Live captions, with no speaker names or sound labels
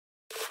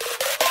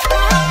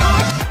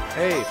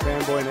Hey,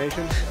 Fanboy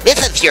Nation.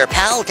 This is your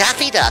pal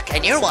Daffy Duck,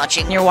 and you're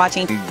watching. You're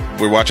watching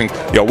Fanboy.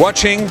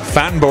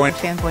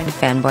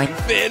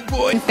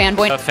 Fanboy,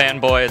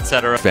 fanboy,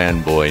 etc.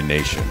 Fanboy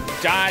Nation.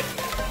 Dot,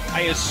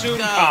 I assume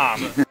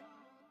Tom.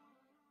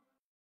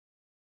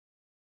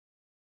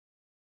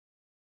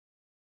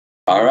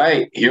 All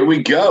right, here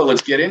we go.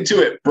 Let's get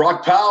into it.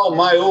 Brock Powell,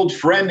 my old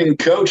friend and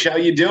coach, how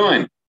you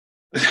doing?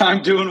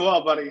 I'm doing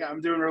well, buddy. I'm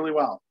doing really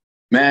well.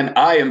 Man,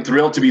 I am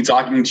thrilled to be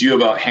talking to you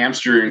about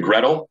Hamster and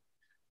Gretel.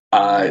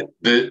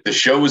 The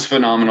show was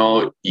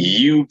phenomenal.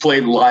 You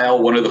played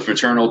Lyle, one of the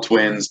fraternal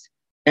twins.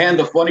 And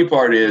the funny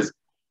part is,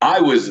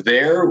 I was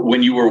there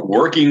when you were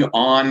working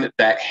on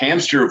that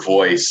hamster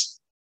voice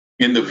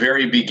in the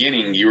very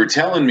beginning. You were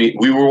telling me,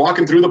 we were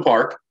walking through the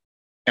park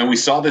and we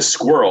saw this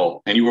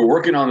squirrel and you were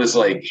working on this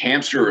like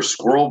hamster or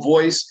squirrel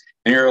voice.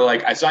 And you're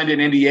like, I signed an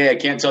NDA. I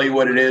can't tell you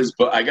what it is,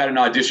 but I got an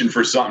audition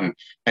for something.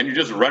 And you're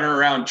just running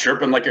around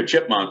chirping like a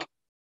chipmunk,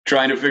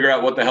 trying to figure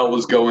out what the hell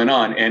was going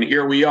on. And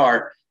here we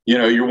are. You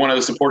know, you're one of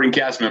the supporting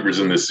cast members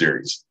in this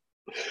series.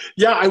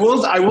 Yeah, I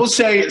will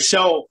say,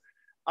 so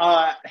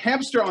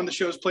Hamster on the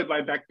show is played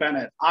by Beck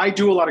Bennett. I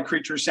do a lot of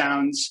creature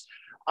sounds.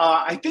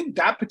 I think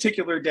that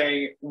particular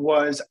day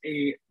was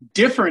a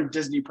different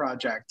Disney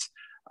project.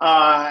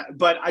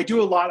 But I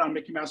do a lot on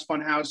Mickey Mouse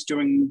Funhouse,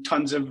 doing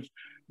tons of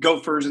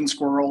gophers and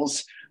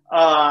squirrels.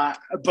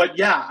 But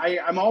yeah,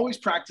 I'm always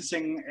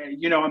practicing.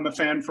 You know, I'm a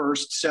fan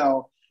first.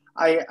 So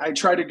I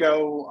try to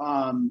go.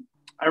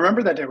 I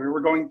remember that day we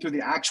were going through the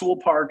actual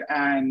park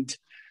and,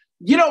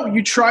 you know,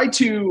 you try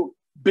to,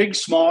 big,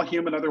 small,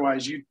 human,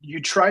 otherwise, you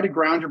try to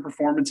ground your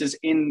performances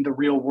in the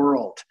real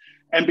world.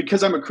 And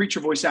because I'm a creature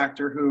voice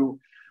actor who,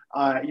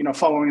 you know,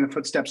 following the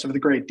footsteps of the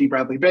great D.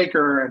 Bradley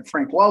Baker and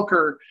Frank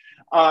Welker,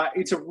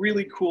 it's a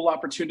really cool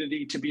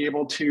opportunity to be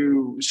able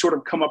to sort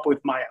of come up with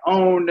my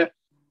own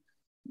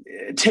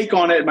take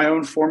on it, my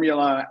own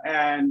formula.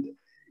 And,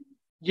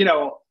 you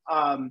know,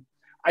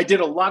 I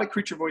did a lot of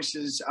creature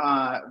voices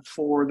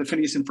for the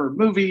Phineas and Ferb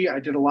movie. I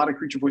did a lot of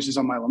creature voices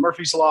on Milo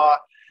Murphy's Law.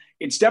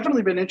 It's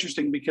definitely been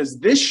interesting because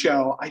this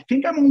show, I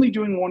think I'm only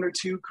doing one or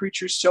two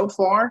creatures so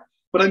far,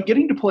 but I'm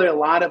getting to play a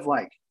lot of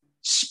like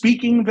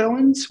speaking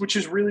villains, which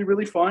is really,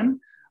 really fun.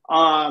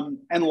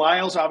 And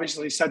Lyle's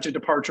obviously such a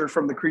departure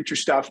from the creature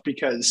stuff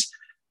because,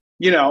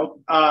 you know,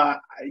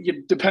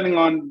 depending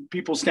on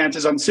people's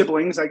stances on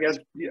siblings, I guess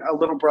a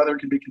little brother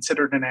can be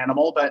considered an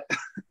animal, but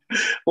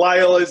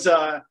Lyle's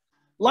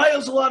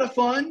a lot of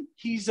fun.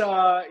 He's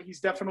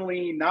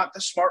definitely not the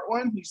smart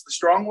one. He's the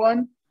strong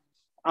one.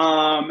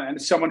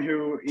 And someone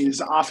who is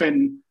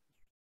often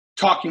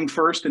talking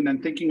first and then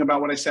thinking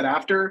about what I said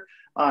after,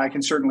 I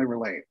can certainly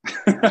relate.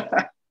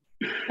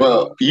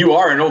 Well, you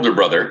are an older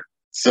brother,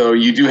 so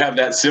you do have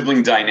that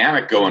sibling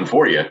dynamic going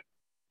for you.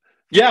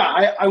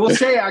 Yeah, I will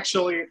say,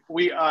 actually,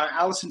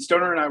 Allison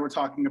Stoner and I were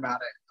talking about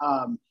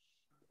it.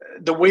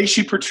 The way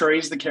she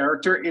portrays the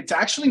character, it's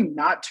actually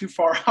not too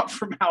far out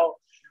from how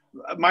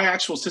my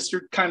actual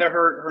sister, kind of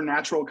her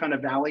natural kind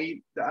of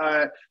valley,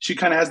 she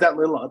kind of has that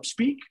little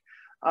upspeak.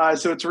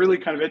 So it's really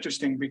kind of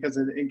interesting because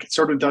it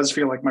sort of does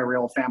feel like my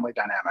real family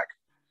dynamic.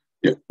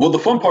 Yeah. Well, the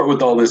fun part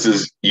with all this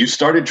is you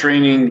started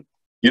training,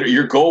 you know,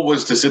 your goal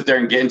was to sit there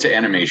and get into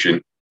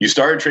animation. You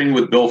started training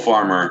with Bill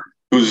Farmer,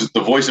 who's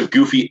the voice of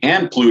Goofy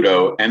and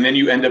Pluto, and then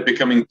you end up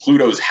becoming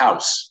Pluto's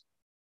house.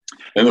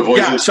 And the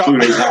voice is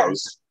Pluto's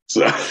house.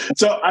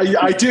 So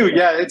I do,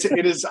 yeah.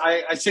 It is.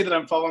 I say that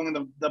I'm following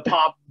the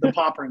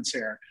Paw Prince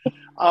here.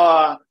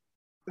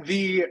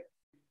 The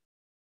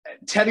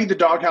Teddy the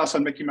Doghouse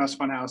on Mickey Mouse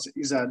Funhouse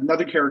is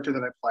another character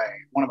that I play,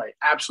 one of my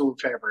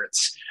absolute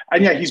favorites.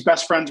 And yeah, he's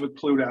best friends with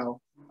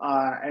Pluto,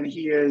 and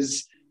he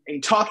is a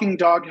talking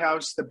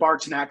doghouse that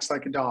barks and acts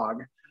like a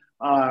dog,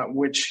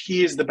 which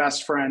he is the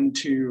best friend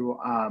to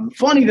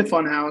Funny the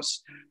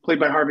Funhouse,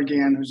 played by Harvey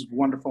Gann, who's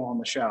wonderful on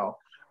the show.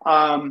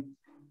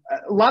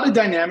 A lot of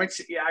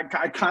dynamics. Yeah,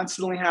 I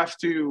constantly have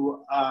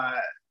to,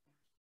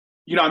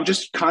 you know, I'm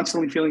just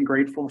constantly feeling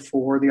grateful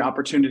for the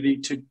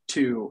opportunity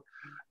to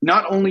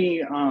not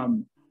only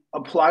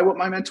apply what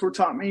my mentor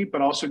taught me,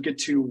 but also get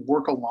to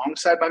work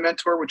alongside my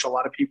mentor, which a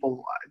lot of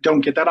people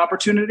don't get that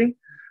opportunity.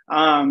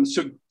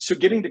 So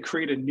getting to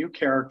create a new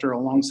character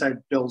alongside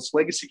Bill's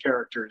legacy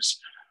characters,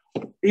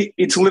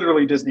 it's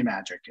literally Disney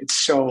magic. It's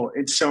so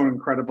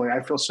incredibly,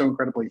 I feel so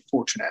incredibly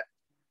fortunate.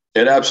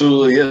 It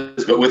absolutely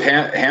is. But with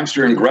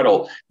Hamster and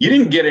Gretel, you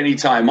didn't get any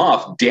time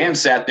off. Dan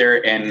sat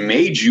there and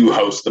made you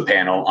host the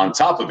panel on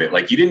top of it.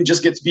 Like, you didn't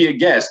just get to be a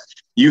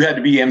guest. You had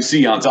to be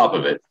MC on top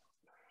of it.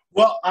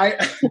 Well,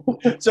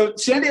 so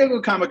San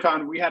Diego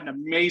Comic-Con, we had an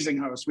amazing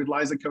host. We had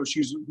Liza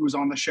Koshy, who's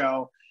on the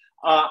show.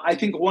 I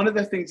think one of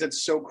the things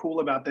that's so cool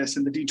about this,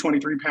 in the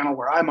D23 panel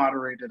where I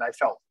moderated, I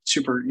felt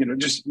super, you know,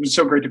 just, it was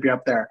so great to be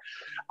up there.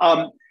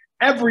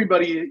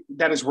 Everybody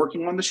that is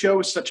working on the show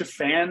is such a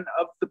fan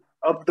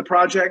of the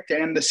project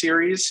and the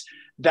series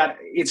that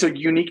it's a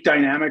unique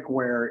dynamic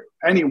where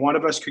any one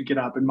of us could get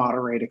up and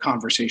moderate a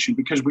conversation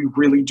because we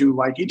really do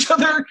like each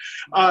other.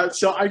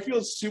 So I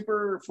feel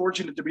super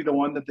fortunate to be the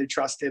one that they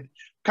trusted.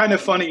 Kind of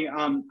funny.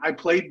 I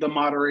played the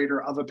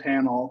moderator of a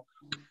panel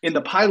in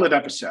the pilot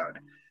episode.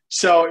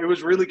 So it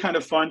was really kind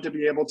of fun to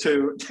be able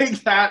to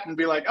take that and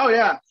be like, oh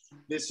yeah,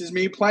 this is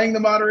me playing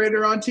the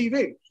moderator on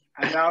TV.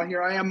 And now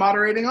here I am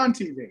moderating on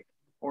TV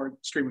or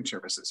streaming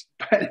services.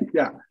 But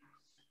yeah.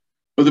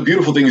 Well, the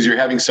beautiful thing is you're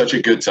having such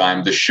a good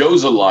time. The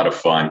show's a lot of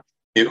fun.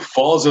 It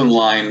falls in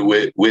line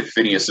with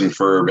Phineas and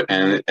Ferb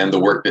and the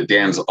work that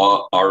Dan's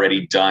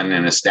already done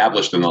and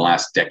established in the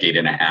last decade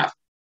and a half.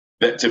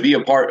 That to be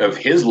a part of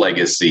his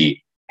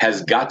legacy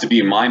has got to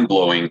be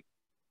mind-blowing,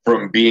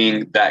 from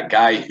being that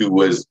guy who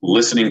was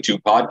listening to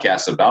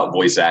podcasts about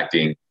voice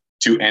acting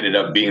to ended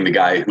up being the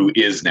guy who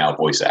is now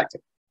voice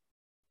acting.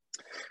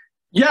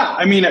 Yeah,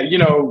 I mean, you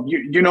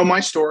know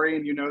my story,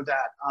 and you know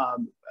that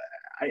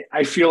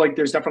I feel like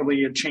there's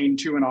definitely a chain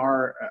too in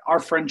our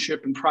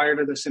friendship. And prior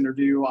to this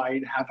interview,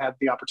 I have had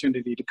the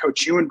opportunity to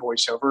coach you in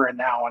voiceover, and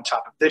now on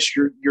top of this,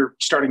 you're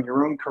starting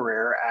your own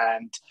career,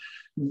 and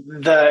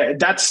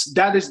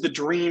that is the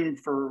dream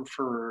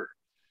for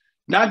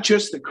not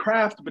just the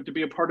craft, but to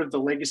be a part of the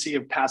legacy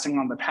of passing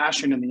on the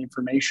passion and the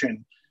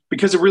information,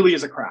 because it really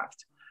is a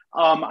craft.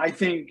 I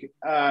think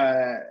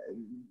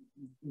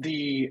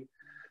the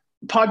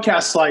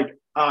podcasts like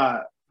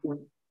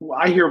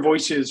I Hear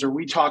Voices or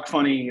We Talk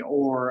Funny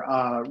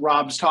or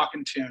Rob's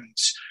Talking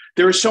Tunes,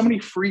 there are so many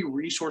free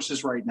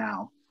resources right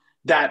now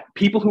that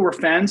people who are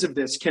fans of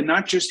this can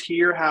not just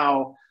hear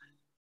how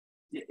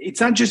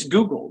it's not just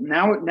Google.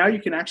 Now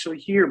you can actually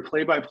hear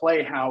play by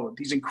play how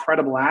these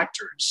incredible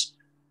actors,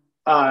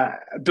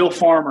 Bill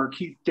Farmer,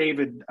 Keith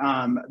David,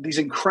 these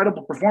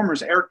incredible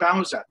performers, Eric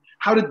Bauza,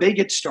 how did they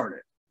get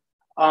started?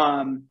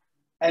 And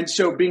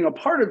so being a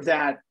part of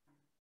that,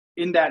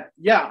 in that,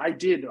 yeah, I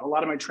did. A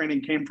lot of my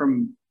training came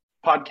from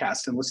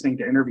podcasts and listening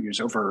to interviews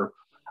over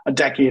a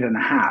decade and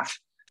a half.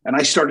 And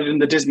I started in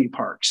the Disney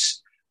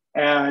parks.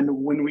 And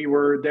when we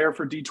were there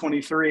for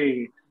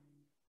D23,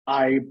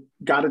 I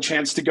got a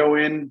chance to go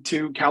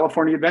into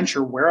California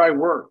Adventure, where I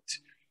worked,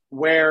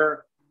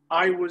 where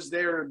I was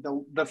there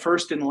the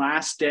first and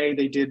last day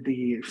they did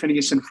the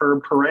Phineas and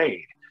Ferb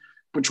parade,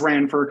 which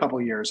ran for a couple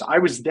of years. I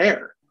was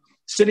there,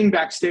 sitting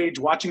backstage,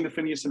 watching the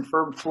Phineas and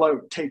Ferb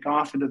float take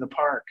off into the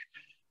park.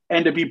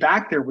 And to be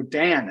back there with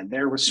Dan and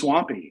there with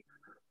Swampy,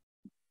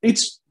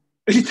 it's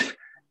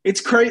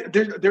crazy.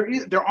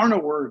 There are no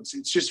words.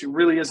 It's just, it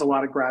really is a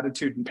lot of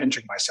gratitude and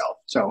pinching myself.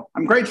 So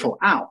I'm grateful.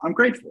 Ow. I'm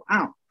grateful.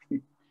 Ow.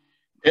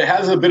 It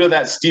has a bit of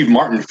that Steve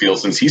Martin feel,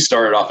 since he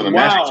started off in the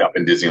Magic Shop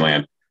in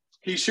Disneyland.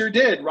 He sure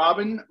did.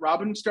 Robin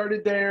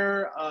started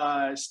there.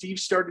 Steve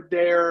started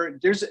there.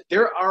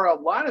 There are a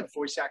lot of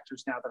voice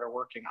actors now that are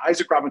working.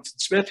 Isaac Robinson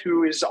Smith,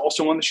 who is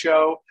also on the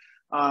show,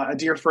 a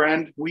dear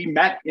friend. We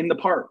met in the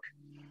park.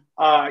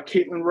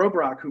 Caitlin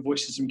Robrock, who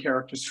voices some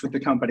characters for the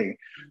company,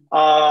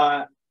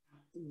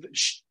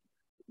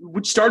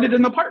 which started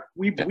in the park.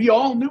 We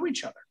all knew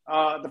each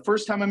other. The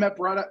first time I met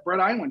Brett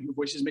Island, who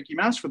voices Mickey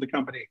Mouse for the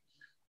company,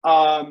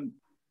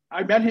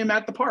 I met him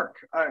at the park.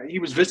 He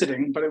was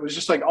visiting, but it was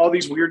just like all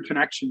these weird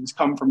connections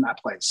come from that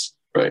place.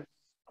 Right.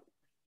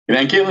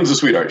 And Caitlin's a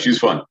sweetheart. She's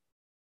fun.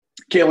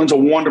 Caitlin's a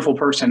wonderful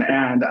person,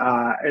 and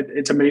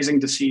it's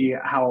amazing to see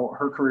how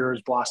her career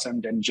has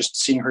blossomed, and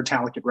just seeing her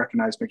talent get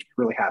recognized makes me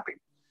really happy.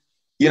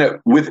 You know,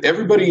 with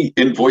everybody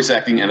in voice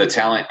acting and the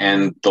talent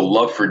and the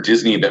love for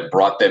Disney that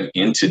brought them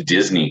into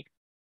Disney,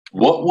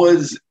 what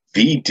was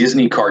the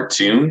Disney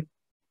cartoon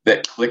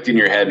that clicked in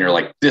your head and you're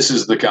like, this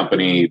is the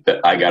company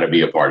that I got to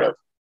be a part of?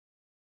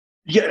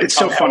 Yeah, it's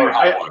so funny.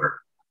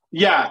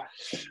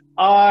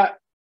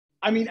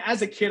 I mean,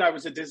 as a kid, I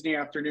was a Disney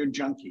Afternoon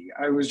junkie.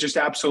 I was just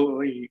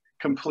absolutely,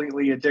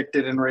 completely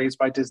addicted and raised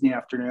by Disney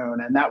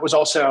Afternoon. And that was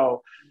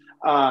also,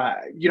 I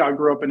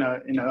grew up in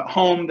a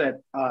home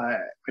that my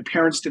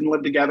parents didn't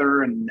live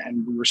together, and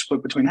we were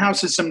split between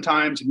houses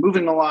sometimes and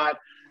moving a lot.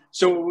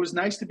 So it was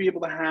nice to be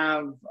able to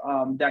have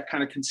that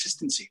kind of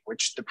consistency,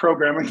 which the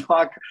programming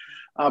clock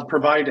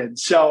provided.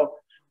 So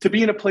to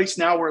be in a place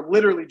now where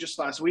literally just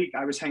last week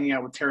I was hanging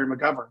out with Terry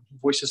McGovern, who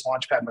voices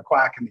Launchpad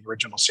McQuack in the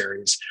original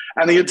series.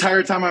 And the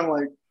entire time I'm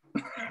like,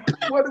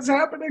 what is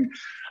happening?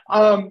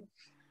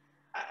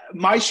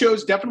 My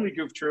show's definitely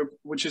Goof Troop,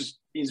 which is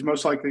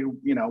most likely,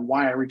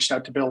 why I reached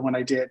out to Bill when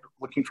I did,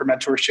 looking for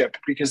mentorship,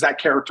 because that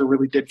character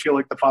really did feel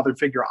like the father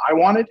figure I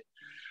wanted.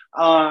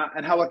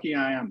 And how lucky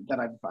I am that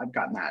I've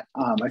gotten that.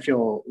 I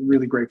feel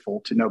really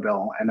grateful to know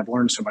Bill, and I've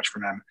learned so much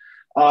from him.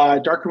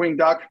 Darker Winged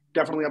Duck,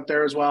 definitely up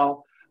there as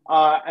well.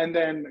 And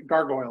then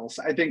Gargoyles,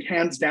 I think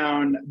hands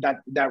down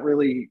that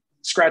really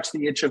scratched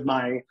the itch of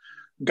my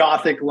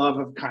gothic love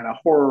of kind of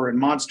horror and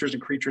monsters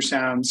and creature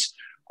sounds.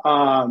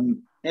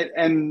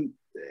 And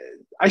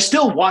I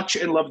still watch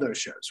and love those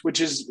shows,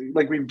 which is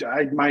like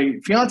my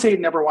fiance had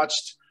never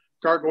watched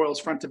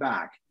Gargoyles front to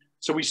back.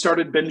 So we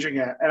started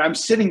binging it, and I'm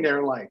sitting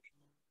there like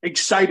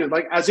excited,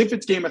 like as if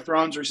it's Game of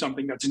Thrones or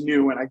something that's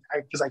new. And I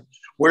was like,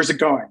 where's it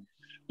going?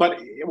 But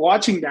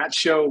watching that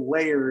show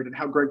layered, and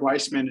how Greg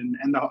Weisman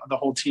and the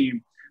whole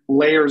team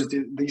layers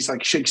these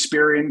like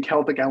Shakespearean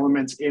Celtic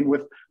elements in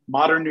with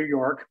modern New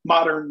York,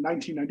 modern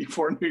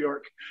 1994 New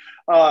York,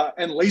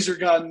 and laser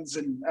guns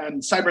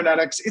and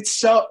cybernetics. It's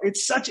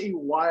such a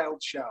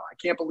wild show. I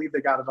can't believe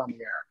they got it on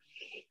the air.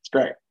 It's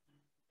great.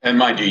 And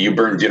mind you, you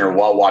burned dinner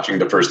while watching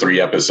the first 3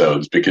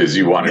 episodes because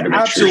you wanted to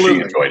make sure she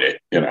enjoyed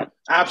it, you know.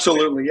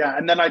 Absolutely, yeah.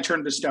 And then I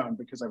turned to stone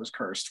because I was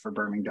cursed for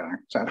burning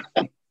dinner. So,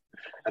 and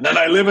then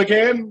I live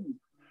again.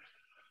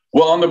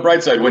 Well, on the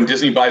bright side, when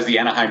Disney buys the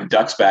Anaheim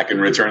Ducks back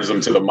and returns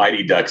them to the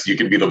Mighty Ducks, you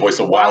can be the voice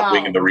of Wild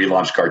Wing in the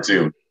relaunched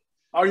cartoon.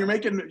 Oh, you're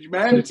taking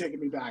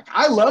me back.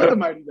 I love the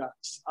Mighty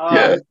Ducks.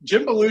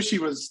 Jim Belushi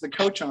was the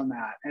coach on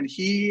that, and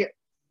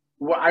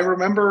I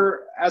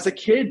remember as a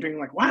kid being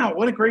like, wow,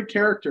 what a great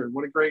character.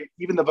 What a great,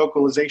 even the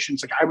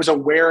vocalizations. Like I was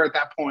aware at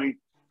that point,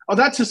 oh,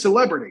 that's a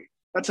celebrity.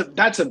 That's a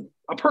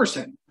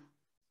person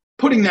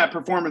putting that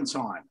performance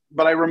on.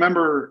 But I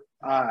remember,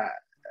 a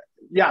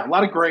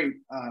lot of great,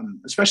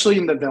 especially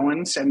in the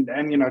villains and,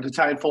 you know, to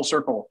tie it full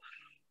circle,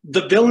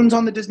 the villains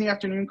on the Disney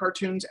afternoon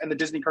cartoons and the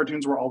Disney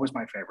cartoons were always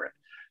my favorite.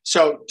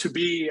 So to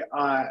be,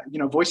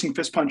 voicing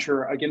Fist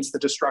Puncher against the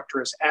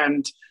Destructress,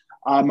 and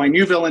my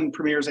new villain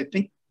premieres, I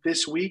think,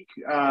 this week,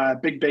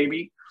 Big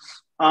Baby.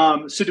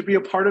 So to be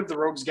a part of the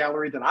Rogues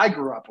Gallery that I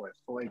grew up with,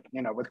 like,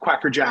 you know, with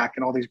Quacker Jack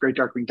and all these great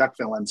Darkwing Duck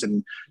villains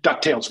and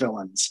DuckTales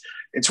villains,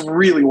 it's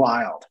really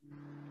wild.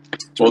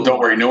 Well, don't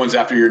worry. No one's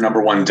after your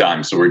number 1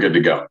 dime, so we're good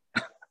to go.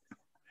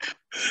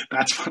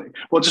 That's funny.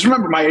 Well, just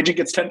remember, my agent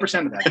gets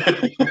 10% of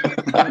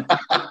that.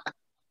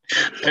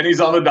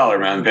 Pennies on the dollar,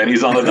 man.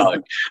 Pennies on the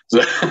dollar.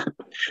 So,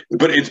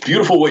 but it's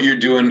beautiful what you're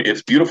doing.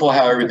 It's beautiful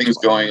how everything's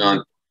going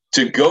on.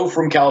 To go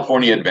from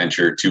California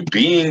Adventure to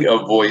being a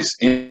voice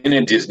in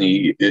a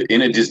Disney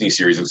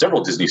series, and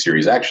several Disney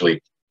series actually,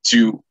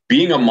 to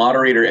being a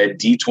moderator at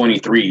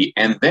D23,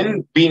 and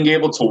then being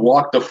able to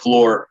walk the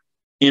floor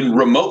in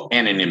remote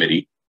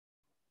anonymity.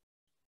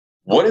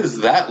 What is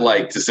that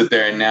like to sit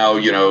there and now,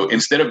 you know,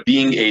 instead of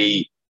being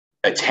a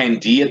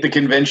attendee at the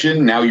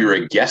convention, now you're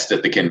a guest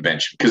at the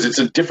convention, because it's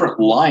a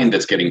different line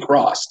that's getting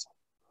crossed.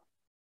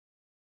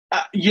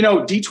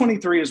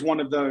 D23 is one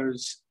of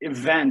those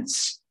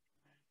events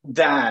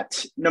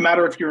that no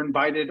matter if you're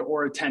invited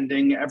or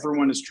attending,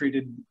 everyone is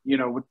treated, you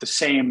know, with the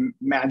same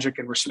magic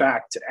and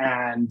respect.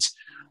 And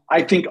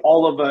I think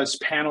all of us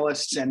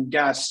panelists and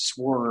guests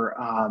were,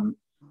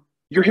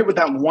 you're hit with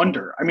that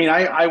wonder. I mean,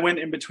 I went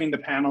in between the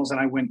panels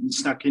and I went and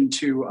snuck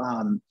into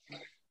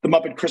the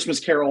Muppet Christmas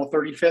Carol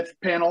 35th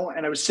panel.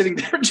 And I was sitting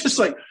there just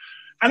like,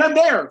 and I'm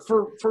there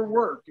for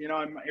work, you know,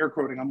 I'm air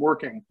quoting, I'm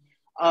working.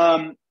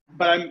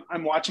 But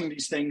I'm watching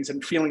these things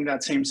and feeling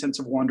that same sense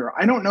of wonder.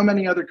 I don't know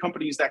many other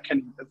companies that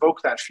can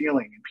evoke that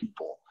feeling in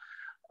people.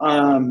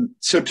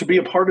 So to be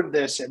a part of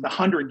this and the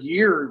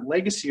 100-year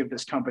legacy of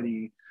this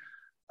company,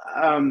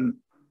 I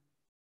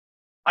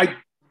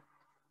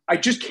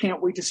just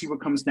can't wait to see what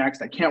comes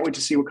next. I can't wait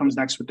to see what comes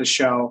next with the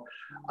show.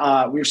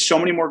 We have so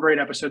many more great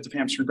episodes of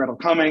Hamster Gretel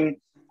coming.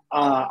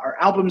 Our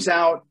album's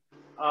out.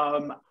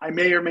 I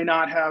may or may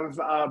not have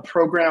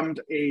programmed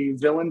a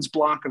villains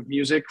block of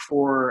music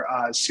for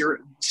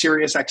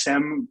Sirius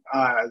XM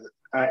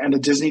and a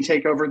Disney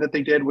takeover that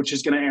they did, which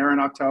is going to air in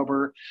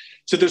October.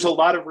 So there's a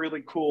lot of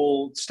really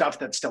cool stuff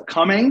that's still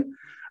coming.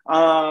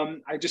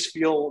 I just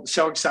feel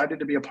so excited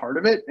to be a part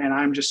of it, and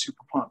I'm just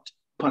super pumped,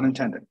 pun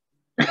intended.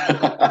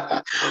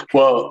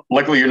 Well,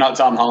 luckily you're not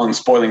Tom Holland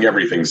spoiling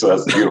everything, so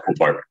that's the beautiful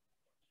part.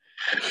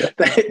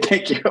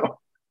 Thank you.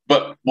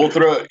 But we'll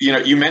throw,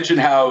 you mentioned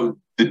how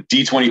the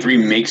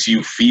D23 makes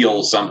you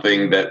feel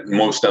something that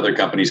most other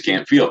companies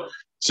can't feel.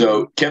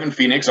 So Kevin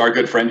Fenix, our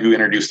good friend who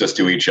introduced us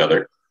to each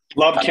other.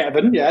 Love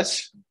Kevin,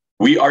 yes.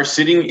 We are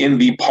sitting in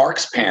the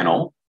parks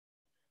panel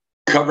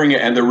covering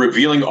it, and they're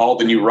revealing all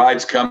the new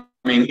rides coming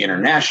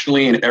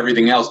internationally and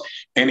everything else.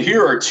 And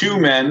here are two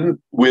men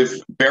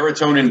with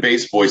baritone and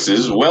bass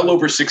voices, well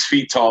over 6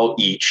 feet tall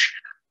each,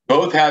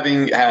 both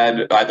having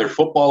had either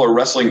football or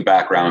wrestling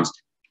backgrounds,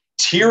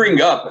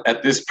 tearing up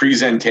at this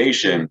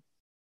presentation,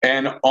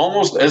 and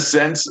almost a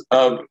sense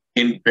of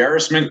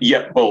embarrassment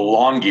yet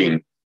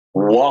belonging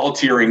while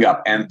tearing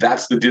up. And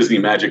that's the Disney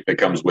magic that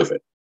comes with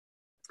it.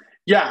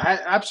 Yeah,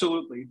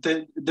 absolutely.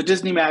 The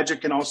Disney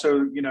magic, and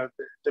also,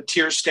 the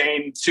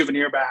tear-stained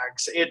souvenir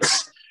bags.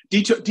 It's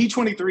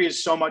D23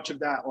 is so much of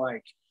that.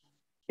 Like,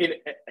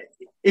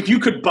 if you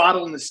could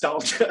bottle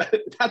nostalgia,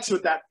 that's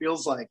what that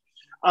feels like.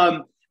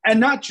 And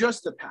not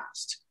just the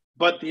past,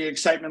 but the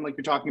excitement, like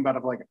you're talking about,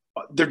 of like,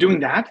 they're doing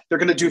that. They're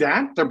going to do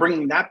that. They're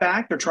bringing that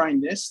back. They're trying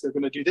this. They're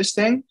going to do this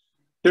thing.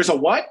 There's a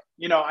what?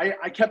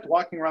 I kept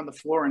walking around the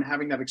floor and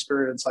having that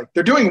experience. Like,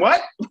 they're doing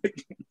what?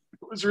 It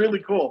was really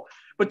cool.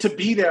 But to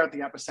be there at the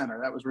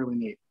epicenter, that was really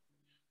neat.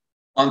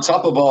 On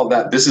top of all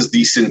that, this is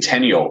the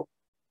centennial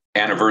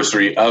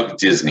anniversary of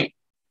Disney.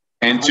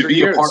 And to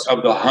be a part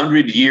of the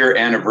 100-year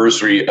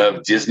anniversary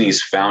of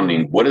Disney's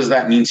founding, what does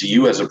that mean to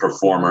you as a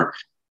performer,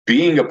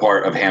 being a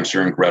part of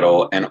Hamster and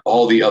Gretel and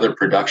all the other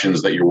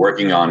productions that you're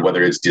working on,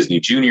 whether it's Disney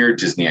Junior,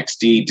 Disney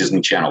XD,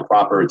 Disney Channel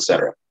proper,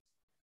 etc.?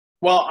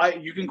 Well,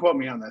 you can quote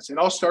me on this. It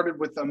all started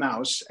with a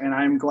mouse, and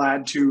I'm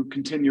glad to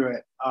continue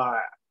it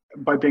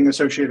by being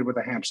associated with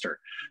a hamster.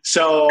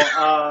 So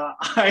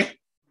I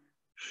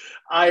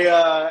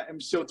am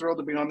so thrilled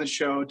to be on this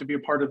show, to be a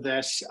part of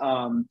this.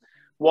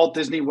 Walt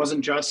Disney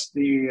wasn't just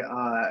the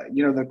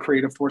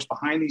creative force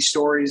behind these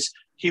stories.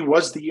 He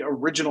was the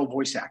original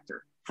voice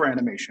actor for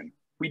animation.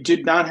 We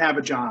did not have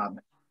a job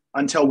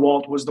until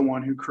Walt was the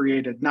one who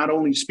created, not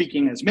only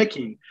speaking as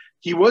Mickey,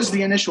 he was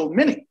the initial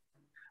Minnie.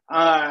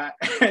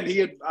 And he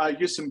had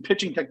used some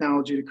pitching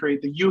technology to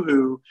create the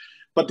Yoo-Hoo,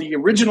 but the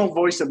original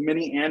voice of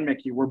Minnie and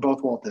Mickey were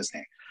both Walt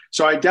Disney.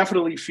 So I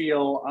definitely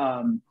feel,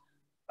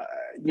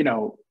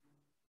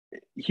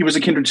 he was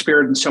a kindred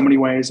spirit in so many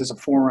ways as a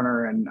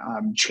forerunner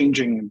and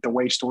changing the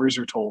way stories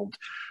are told.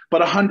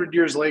 But 100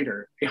 years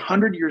later,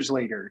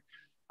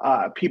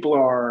 people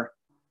are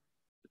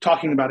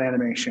talking about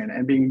animation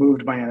and being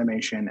moved by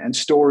animation and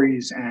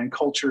stories and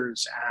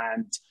cultures,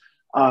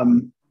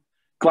 and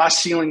glass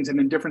ceilings and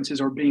indifferences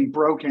are being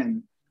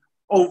broken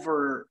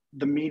over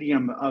the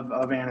medium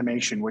of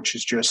animation, which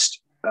is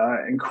just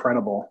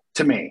incredible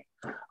to me.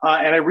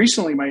 And I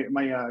recently,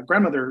 my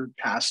grandmother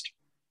passed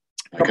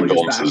a couple of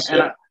years back.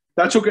 And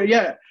that's okay,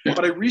 yeah.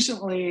 But I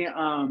recently,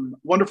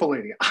 wonderful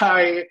lady,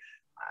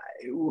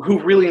 who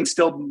really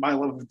instilled my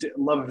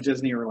love of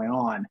Disney early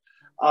on,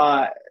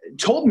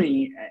 told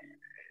me,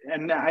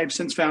 and I've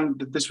since found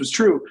that this was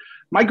true,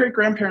 my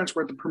great-grandparents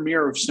were at the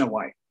premiere of Snow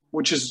White,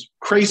 which is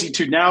crazy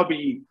to now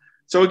be.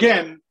 So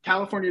again,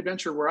 California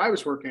Adventure, where I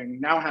was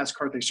working, now has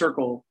Carthay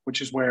Circle,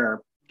 which is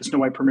where the Snow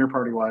White premiere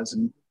party was,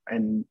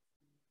 and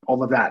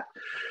all of that.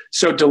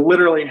 So to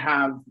literally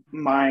have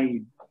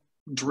my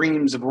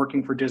dreams of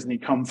working for Disney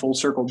come full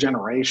circle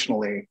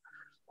generationally,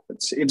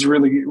 it's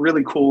really,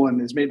 really cool,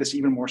 and has made this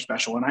even more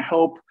special. And I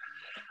hope,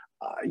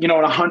 in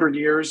 100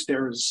 years,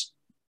 there's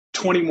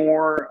 20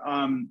 more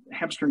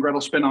Hamster and Gretel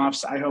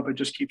spinoffs. I hope it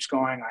just keeps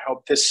going. I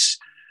hope this,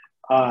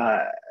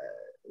 I'm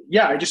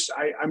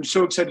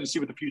so excited to see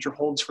what the future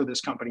holds for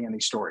this company and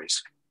these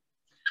stories.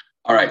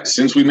 All right.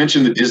 Since we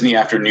mentioned the Disney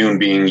Afternoon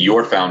being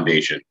your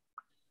foundation,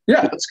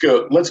 let's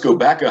go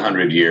back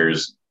 100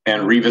 years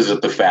and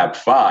revisit the Fab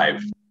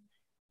Five.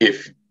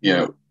 If,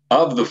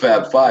 of the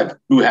Fab Five,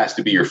 who has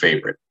to be your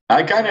favorite?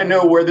 I kind of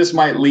know where this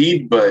might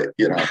lead, but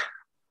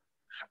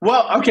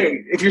Well,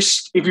 okay. If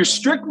you're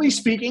strictly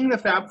speaking the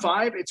Fab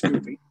Five, it's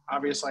Goofy,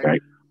 obviously.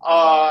 Right.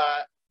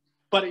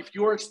 But if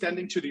you're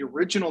extending to the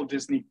original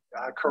Disney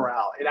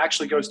corral, it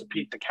actually goes to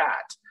Pete the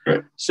Cat.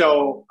 Right.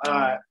 So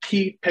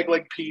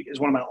Pigleg Pete is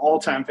one of my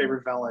all-time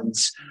favorite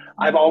villains.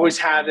 I've always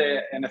had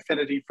an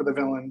affinity for the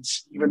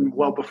villains, even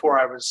well before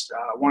I was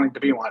wanting to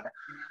be one.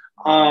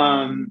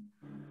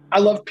 I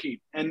love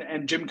Pete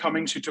and Jim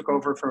Cummings, who took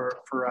over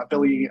for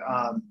Billy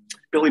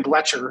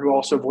Bletcher, who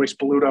also voiced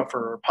Beluga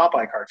for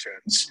Popeye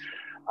cartoons.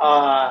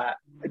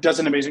 Does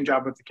an amazing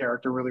job with the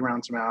character, really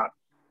rounds him out.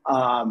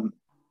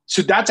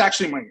 So that's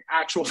actually my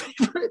actual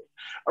favorite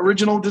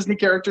original Disney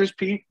character is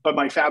Pete, but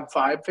my Fab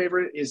Five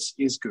favorite is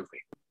Goofy.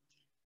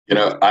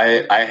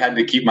 I had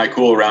to keep my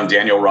cool around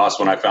Daniel Ross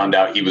when I found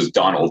out he was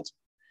Donald.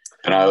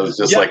 And I was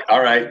just like,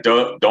 all right,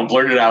 don't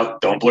blurt it out.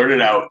 Don't blurt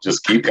it out.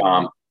 Just keep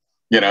calm.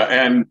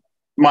 And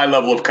my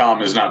level of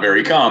calm is not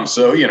very calm.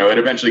 So, it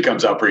eventually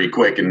comes out pretty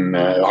quick and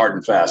hard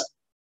and fast.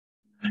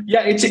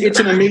 Yeah, it's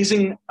an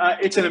amazing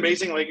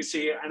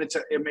legacy, and it's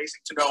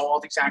amazing to know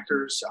all these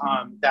actors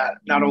that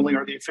not only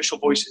are the official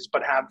voices,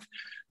 but have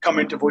come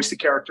in to voice the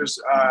characters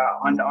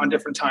on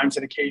different times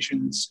and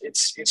occasions.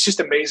 It's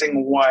just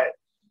amazing what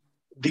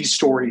these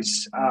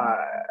stories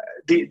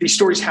these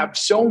stories have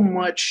so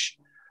much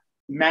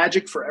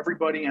magic for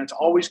everybody, and it's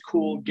always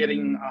cool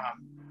getting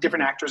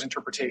different actors'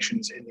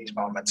 interpretations in these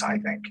moments, I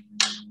think.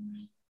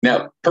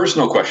 Now,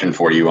 personal question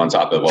for you on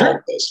top of all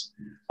of this.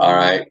 All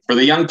right. For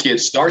the young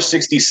kids, star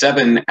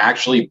 67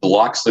 actually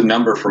blocks the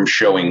number from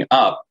showing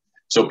up,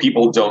 so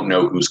people don't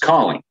know who's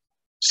calling.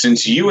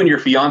 Since you and your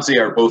fiance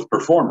are both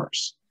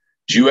performers,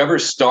 do you ever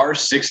star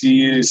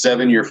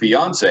 67 your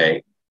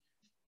fiance,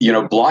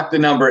 block the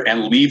number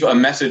and leave a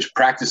message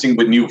practicing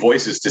with new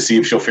voices to see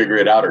if she'll figure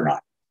it out or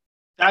not?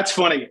 That's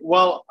funny.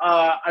 Well,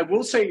 I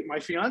will say my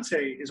fiance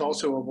is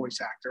also a voice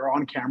actor,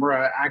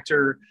 on-camera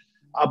actor.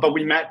 But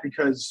we met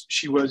because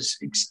she was,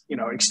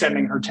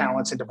 extending her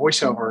talents into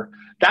voiceover.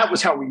 That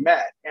was how we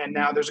met. And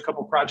now there's a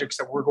couple of projects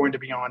that we're going to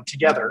be on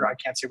together. I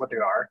can't say what they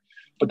are,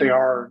 but they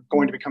are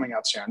going to be coming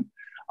out soon.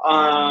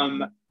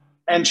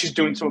 And she's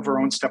doing some of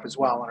her own stuff as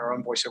well on her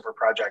own voiceover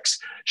projects.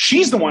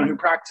 She's the one who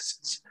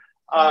practices.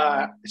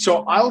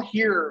 So I'll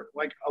hear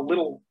like a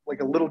little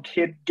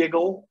kid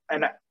giggle.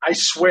 And I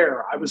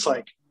swear I was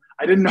like,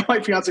 I didn't know my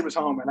fiance was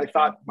home. And I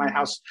thought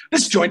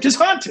this joint is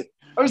haunted.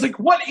 I was like,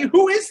 what?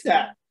 Who is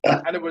that?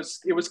 And it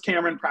was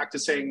Cameron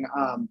practicing.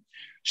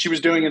 She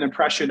was doing an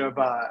impression of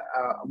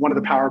one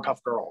of the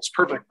Powerpuff Girls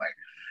perfectly,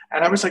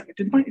 and I was like,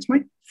 "Is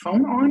my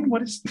phone on?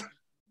 What is?"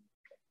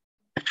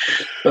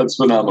 That's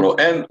phenomenal.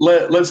 And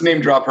let's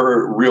name drop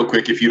her real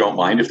quick, if you don't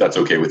mind, if that's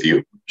okay with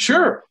you.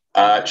 Sure.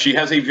 She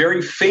has a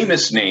very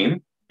famous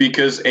name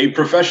because a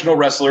professional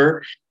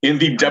wrestler in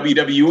the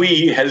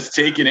WWE has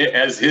taken it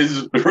as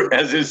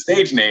his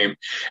stage name,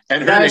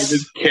 and her name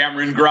is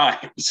Cameron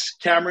Grimes.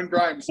 Cameron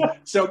Grimes.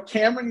 So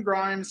Cameron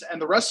Grimes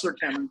and the wrestler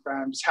Cameron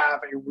Grimes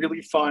have a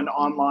really fun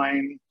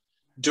online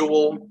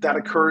duel that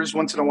occurs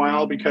once in a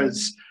while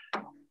because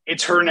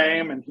it's her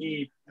name and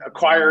he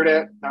acquired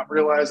it, not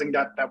realizing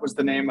that that was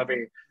the name of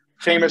a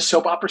famous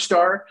soap opera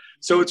star.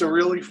 So it's a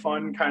really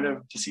fun kind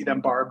of to see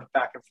them barb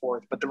back and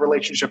forth, but the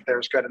relationship there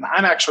is good. And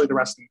I'm actually the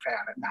wrestling fan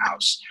in the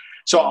house.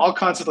 So I'll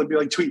constantly be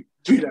like, tweet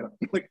at him.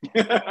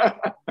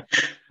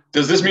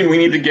 Does this mean we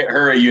need to get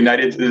her a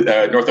United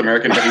North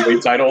American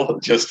heavyweight title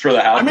just for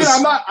the house?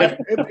 I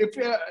mean,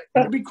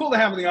 it'd be cool to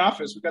have in the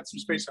office. We've got some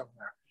space over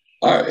there.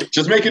 All right,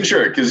 just making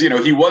sure, because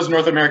he was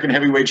North American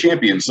heavyweight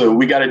champion, so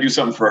we got to do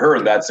something for her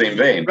in that same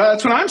vein. But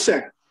that's what I'm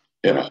saying.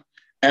 Yeah,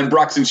 and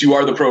Brock, since you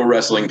are the pro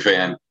wrestling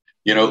fan,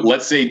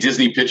 let's say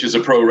Disney pitches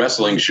a pro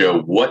wrestling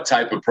show. What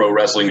type of pro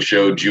wrestling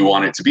show do you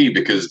want it to be?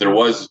 Because there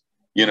was,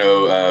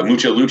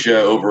 Mucha Lucha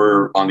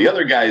over on the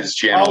other guy's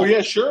channel. Oh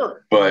yeah,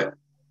 sure. But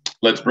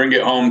let's bring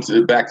it home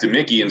back to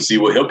Mickey and see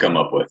what he'll come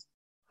up with.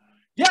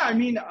 Yeah, I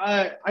mean,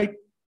 I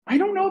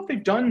don't know if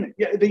they've done.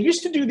 Yeah, they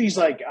used to do these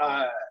like.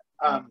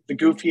 The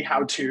Goofy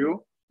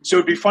how-to. So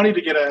it'd be funny to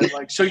get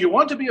so you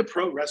want to be a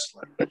pro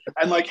wrestler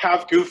and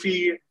have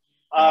Goofy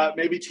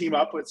maybe team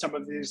up with some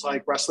of these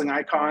wrestling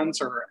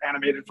icons or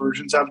animated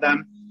versions of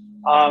them.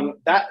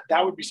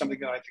 That would be something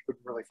that I think would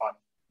be really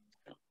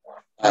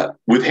fun.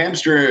 With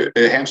Hamster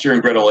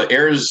and Gretel, it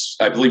airs,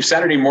 I believe,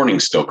 Saturday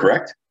mornings still,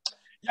 correct?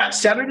 Yeah,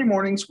 Saturday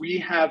mornings. We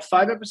have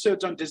 5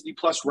 episodes on Disney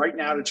Plus right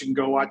now that you can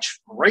go watch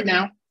right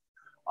now.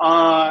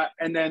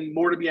 And then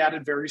more to be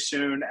added very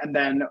soon. And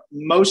then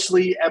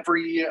mostly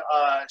every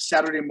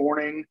Saturday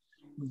morning.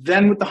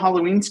 Then with the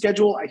Halloween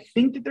schedule, I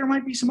think that there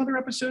might be some other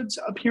episodes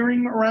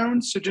appearing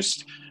around. So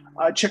just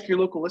check your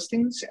local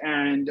listings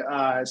and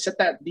set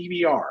that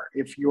DVR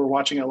if you're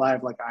watching it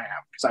live like I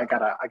am, because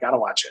I gotta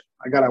watch it.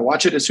 I gotta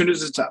watch it as soon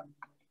as it's up.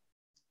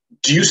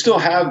 Do you still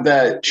have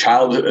that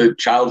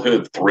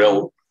childhood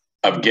thrill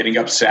of getting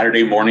up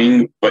Saturday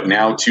morning, but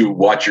now to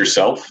watch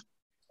yourself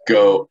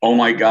go, oh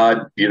my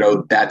God,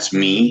 that's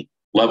me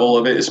level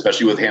of it,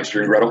 especially with Hamster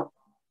and Gretel?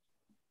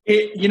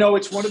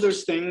 It's one of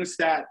those things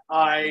that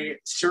I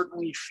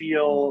certainly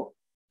feel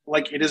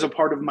like it is a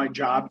part of my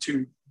job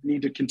to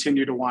need to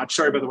continue to watch.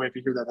 Sorry, by the way, if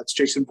you hear that, that's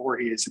Jason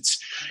Voorhees.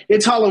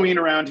 It's Halloween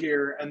around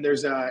here. And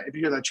there's if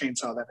you hear that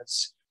chainsaw, that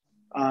is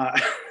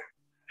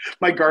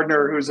my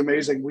gardener, who's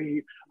amazing.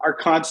 We are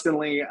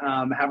constantly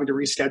having to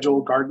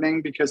reschedule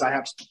gardening because I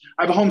have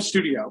a home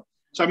studio.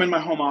 So I'm in my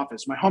home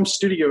office. My home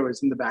studio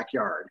is in the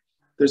backyard.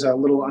 There's a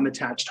little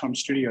unattached home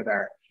studio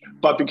there.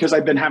 But because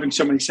I've been having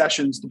so many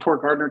sessions, the poor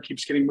gardener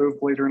keeps getting moved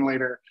later and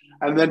later.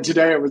 And then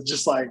today it was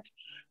just like,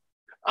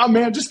 oh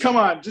man, just come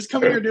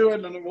here, do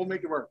it, and we'll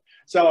make it work.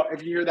 So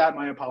if you hear that,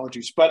 my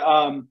apologies. But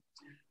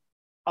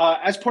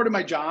as part of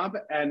my job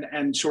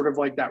and sort of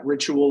like that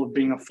ritual of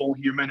being a full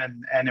human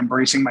and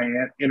embracing my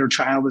inner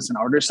child as an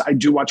artist, I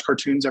do watch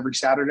cartoons every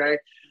Saturday.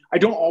 I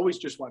don't always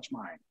just watch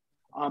mine.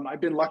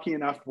 I've been lucky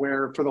enough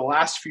where for the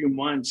last few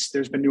months,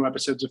 there's been new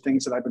episodes of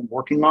things that I've been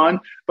working on,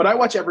 but I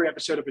watch every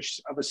episode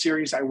of a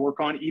series I work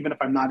on, even if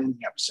I'm not in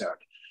the episode.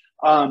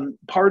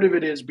 Part of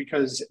it is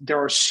because there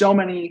are so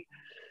many,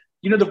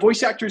 the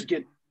voice actors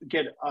get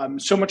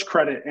so much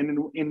credit, and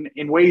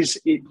in ways,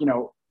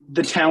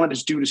 the talent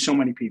is due to so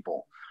many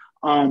people.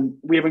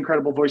 We have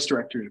incredible voice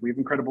directors. We have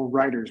incredible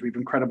writers. We have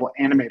incredible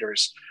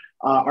animators,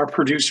 our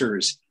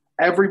producers.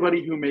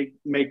 Everybody who make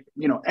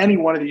any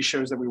one of these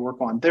shows that we work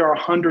on, there are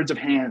hundreds of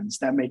hands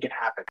that make it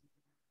happen.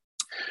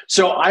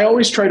 So I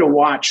always try to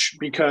watch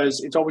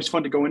because it's always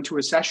fun to go into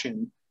a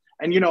session.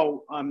 And,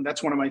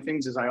 that's one of my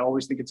things is I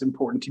always think it's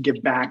important to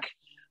give back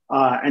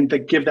and to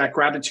give that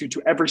gratitude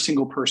to every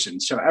single person.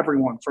 So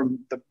everyone from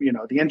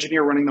the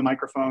engineer running the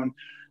microphone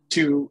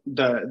to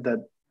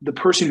the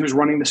person who's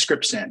running the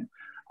scripts in.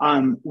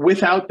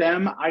 Without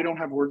them, I don't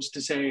have words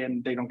to say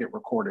and they don't get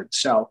recorded.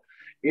 So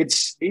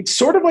it's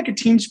sort of like a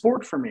team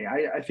sport for me.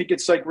 I think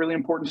it's really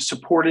important to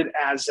support it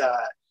as,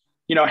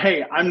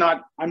 hey, I'm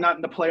not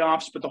in the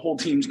playoffs, but the whole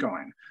team's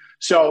going.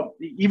 So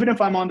even if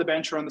I'm on the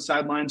bench or on the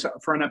sidelines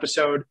for an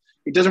episode,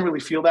 it doesn't really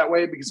feel that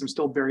way because I'm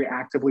still very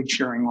actively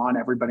cheering on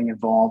everybody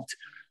involved.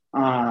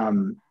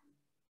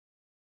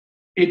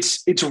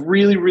 It's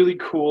really, really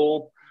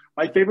cool.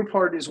 My favorite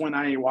part is when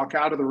I walk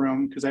out of the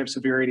room because I have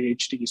severe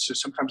ADHD. So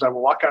sometimes I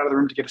will walk out of the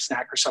room to get a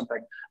snack or something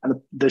and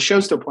the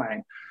show's still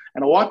playing.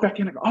 And I'll walk back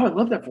in and go, oh, I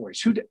love that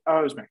voice. Who did? Oh,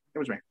 it was me. It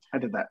was me. I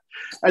did that.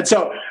 And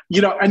so,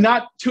 and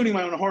not tuning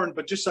my own horn,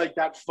 but just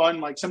that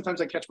fun,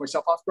 sometimes I catch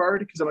myself off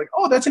guard because I'm like,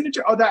 oh, that's an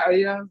interesting. Oh,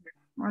 yeah,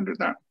 I did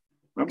that.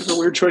 That was a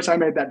weird choice I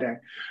made that day.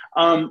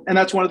 And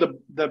that's one of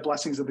the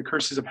blessings of the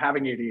curses of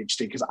having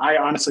ADHD because I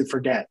honestly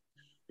forget.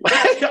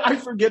 I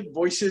forget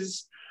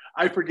voices.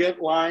 I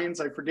forget lines.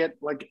 I forget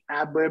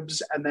ad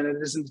libs. And then it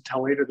isn't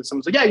until later that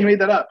someone's like, yeah, you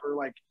made that up.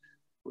 Or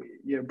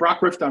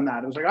Brock riffed on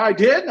that. I was like, oh, I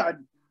did?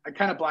 I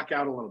kind of black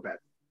out a little bit.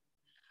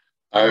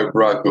 All right,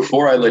 Brock,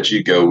 before I let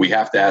you go, we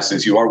have to ask,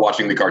 since you are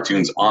watching the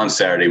cartoons on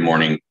Saturday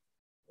morning,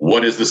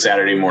 what is the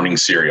Saturday morning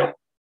cereal?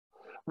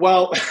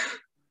 Well,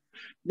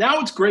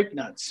 now it's grape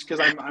nuts because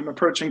I'm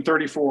approaching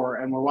 34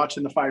 and we're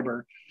watching the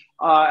fiber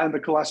and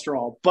the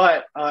cholesterol.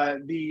 But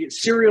the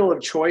cereal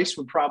of choice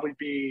would probably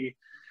be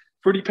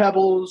Fruity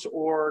Pebbles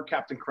or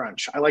Captain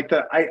Crunch. I like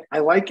the I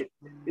like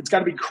it's got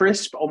to be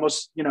crisp,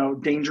 almost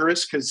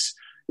dangerous because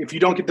if you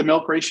don't get the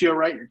milk ratio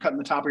right, you're cutting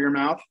the top of your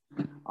mouth.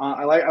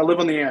 I live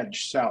on the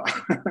edge, so.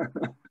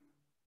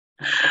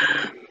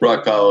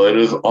 Brock Powell, it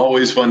is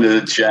always fun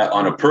to chat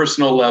on a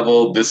personal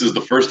level. This is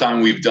the first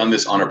time we've done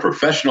this on a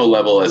professional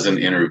level as an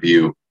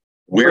interview.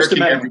 It's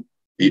going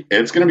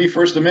to be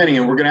first of many,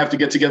 and we're going to have to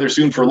get together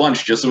soon for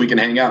lunch just so we can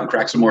hang out and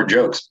crack some more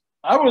jokes.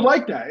 I would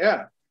like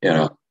that,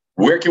 yeah.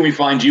 Where can we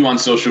find you on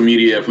social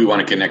media if we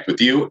want to connect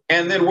with you?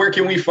 And then where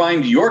can we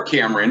find your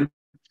Cameron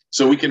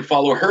so we can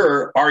follow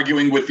her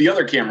arguing with the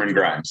other Cameron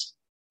Grimes?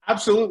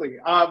 Absolutely.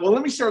 Well,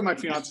 let me start with my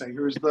fiance,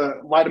 who is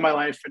the light of my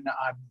life, and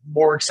I'm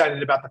more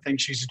excited about the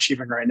things she's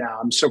achieving right now.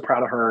 I'm so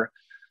proud of her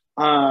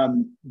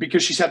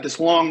because she's had this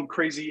long,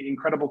 crazy,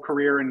 incredible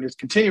career and is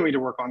continuing to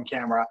work on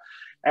camera.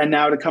 And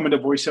now to come into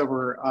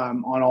voiceover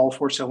on all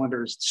four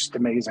cylinders, it's just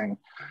amazing.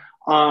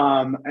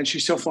 And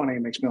she's so funny.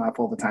 It makes me laugh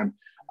all the time.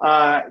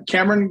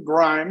 Cameron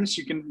Grimes,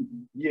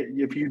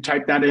 if you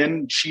type that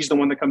in, she's the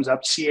one that comes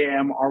up,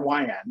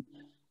 CAMRYN.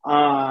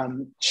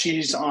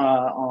 She's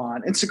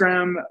on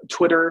Instagram,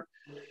 Twitter,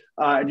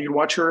 and you can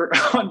watch her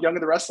on Young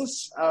and the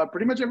Restless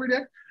pretty much every day.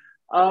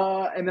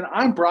 And then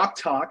I'm Brock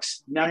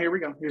Talks. Now here we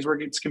go. Here's where it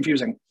gets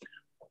confusing.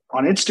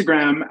 On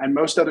Instagram and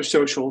most other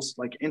socials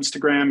like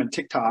Instagram and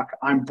TikTok,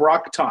 I'm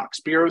Brock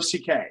Talks,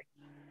 BROCKTALKS.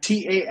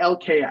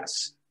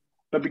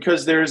 But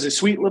because there's a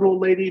sweet little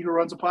lady who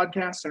runs a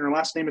podcast and her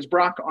last name is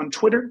Brock on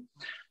Twitter,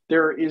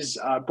 there is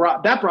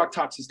that Brock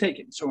Talks is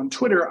taken. So on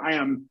Twitter, I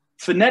am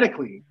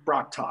phonetically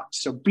Brock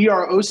Talks. So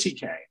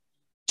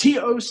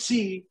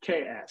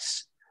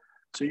BROCKTOCKS.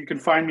 So you can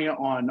find me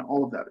on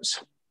all of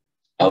those.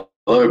 I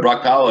love it,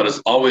 Brock Powell. It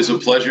is always a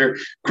pleasure.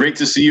 Great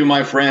to see you,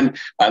 my friend.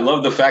 I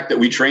love the fact that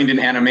we trained in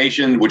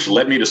animation, which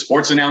led me to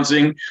sports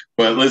announcing.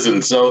 But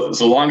listen, so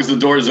long as the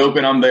door is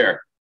open, I'm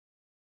there.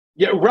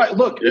 Yeah, right.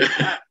 Look,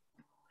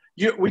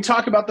 we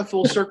talk about the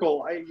full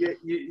circle.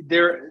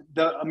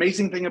 The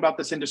amazing thing about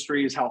this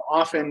industry is how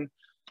often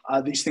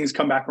these things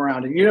come back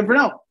around, and you never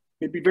know.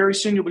 Maybe very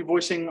soon you'll be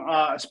voicing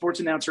a sports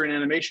announcer in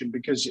animation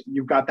because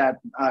you've got that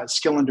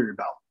skill under your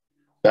belt.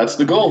 That's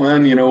the goal,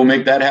 man. We'll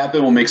make that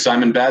happen. We'll make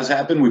Simon Baz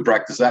happen. We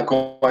practice that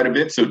quite a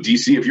bit. So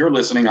DC, if you're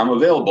listening, I'm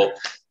available.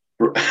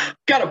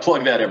 Got to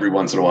plug that every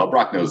once in a while.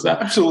 Brock knows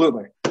that.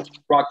 Absolutely.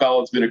 Brock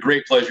Powell, it's been a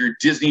great pleasure.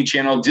 Disney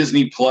Channel,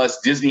 Disney Plus,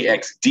 Disney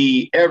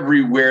XD,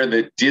 everywhere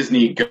that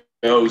Disney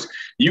goes,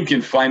 you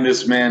can find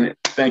this man.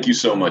 Thank you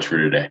so much for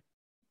today.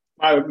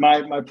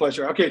 My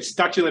pleasure. Okay,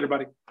 talk to you later,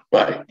 buddy.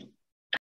 Bye.